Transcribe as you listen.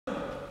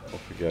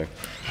we go.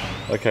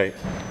 Okay,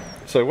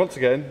 so once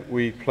again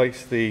we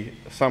place the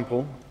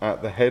sample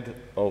at the head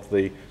of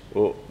the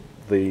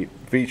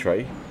V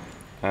tray,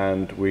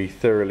 and we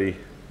thoroughly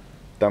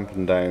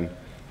dampen down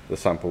the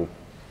sample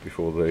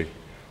before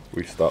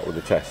we start with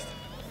the test.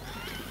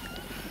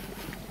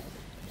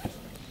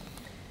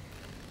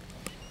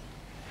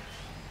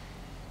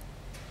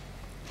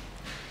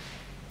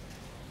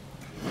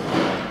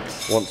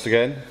 Once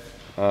again,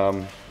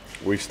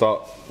 we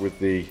start with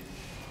the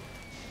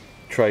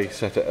tray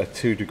set at a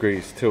 2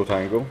 degrees tilt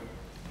angle,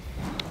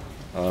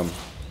 as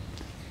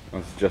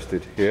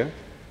adjusted here,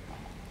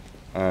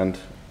 and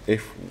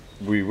if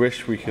we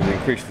wish we can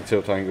increase the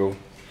tilt angle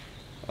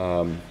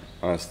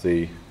as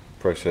the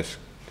process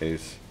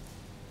is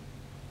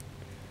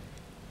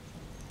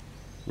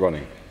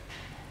running.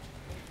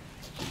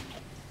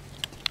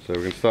 So we're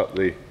going to start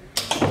the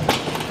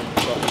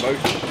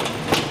motion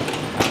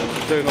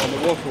and turn on the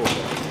wash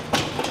water.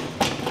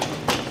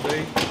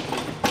 See?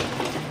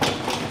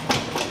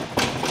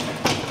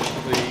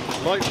 The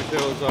light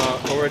materials are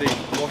already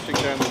washing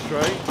down the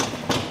tray,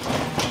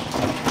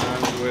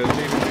 and we're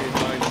leaving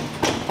behind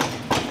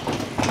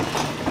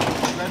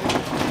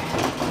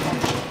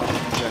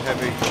the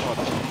heavy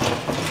water.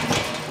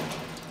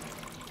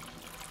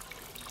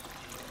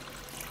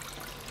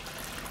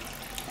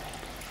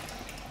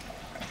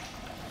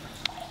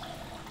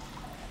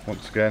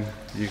 Once again,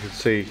 you can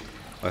see,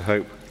 I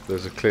hope,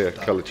 there's a clear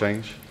colour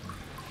change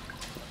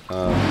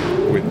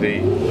with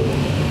the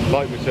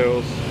light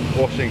materials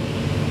washing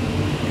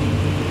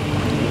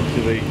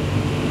into the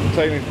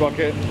tailings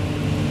bucket.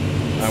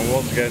 And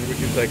once again, we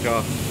can take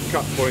our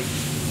cut points,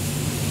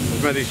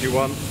 as many as you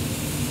want, to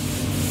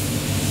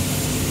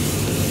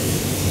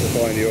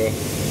find your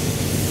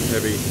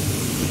heavy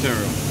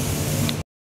material.